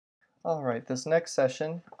All right, this next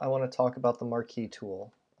session, I want to talk about the Marquee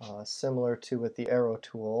tool. Similar to with the arrow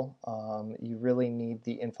tool, you really need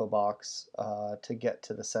the info box to get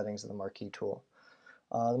to the settings of the Marquee tool.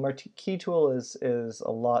 The Marquee tool is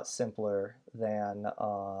a lot simpler than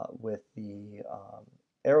with the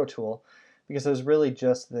arrow tool because there's really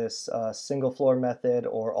just this single floor method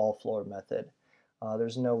or all floor method.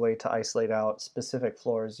 There's no way to isolate out specific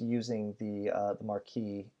floors using the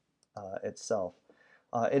Marquee itself.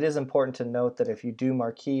 It is important to note that if you do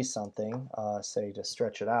marquee something, say to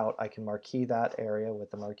stretch it out, I can marquee that area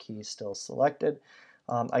with the marquee still selected.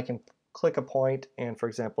 I can click a point and, for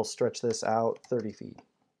example, stretch this out 30 feet.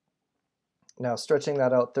 Now, stretching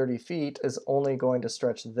that out 30 feet is only going to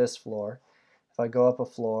stretch this floor. If I go up a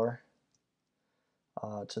floor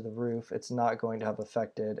to the roof, it's not going to have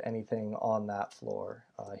affected anything on that floor.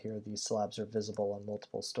 Here, these slabs are visible on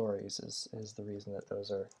multiple stories is the reason that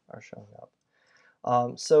those are showing up.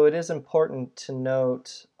 So it is important to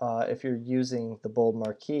note if you're using the bold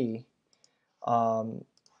marquee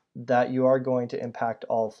that you are going to impact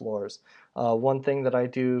all floors. One thing that I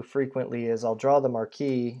do frequently is I'll draw the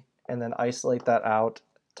marquee and then isolate that out,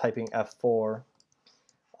 typing F4,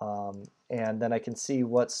 and then I can see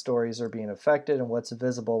what stories are being affected and what's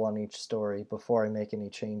visible on each story before I make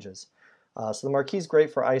any changes. So the marquee is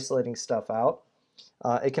great for isolating stuff out.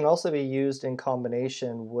 It can also be used in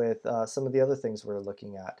combination with some of the other things we're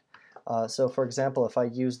looking at. So for example, if I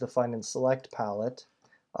use the Find and Select palette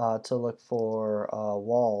to look for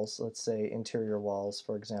walls, let's say interior walls,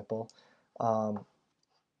 for example,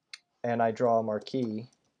 and I draw a marquee,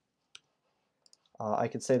 I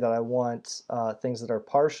could say that I want things that are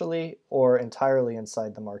partially or entirely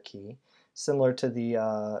inside the marquee, similar to the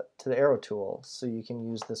arrow tool. So you can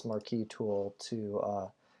use this marquee tool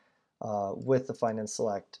to with the Find and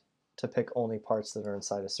Select to pick only parts that are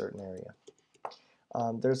inside a certain area.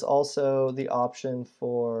 There's also the option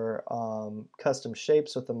for custom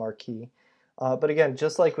shapes with the marquee. But again,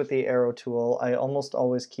 just like with the arrow tool, I almost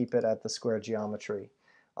always keep it at the square geometry.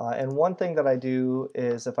 And one thing that I do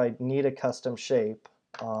is if I need a custom shape,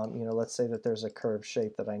 let's say that there's a curved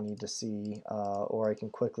shape that I need to see, or I can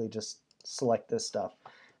quickly just select this stuff.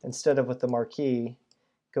 Instead of with the marquee,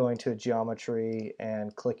 going to a geometry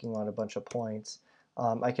and clicking on a bunch of points,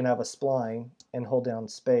 I can have a spline and hold down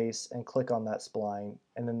space and click on that spline,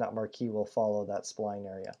 and then that marquee will follow that spline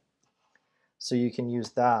area. So you can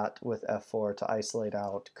use that with F4 to isolate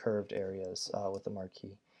out curved areas with the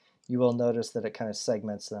marquee. You will notice that it kind of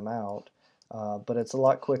segments them out, but it's a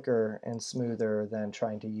lot quicker and smoother than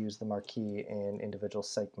trying to use the marquee in individual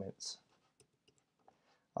segments.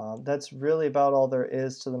 That's really about all there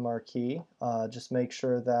is to the marquee. Just make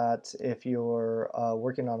sure that if you're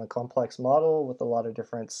working on a complex model with a lot of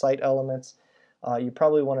different site elements, you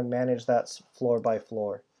probably want to manage that floor by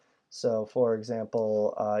floor. So for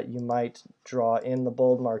example, you might draw in the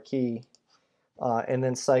bold marquee and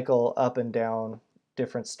then cycle up and down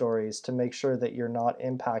different stories to make sure that you're not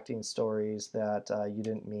impacting stories that you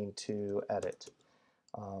didn't mean to edit.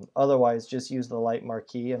 Otherwise, just use the light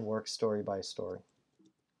marquee and work story by story.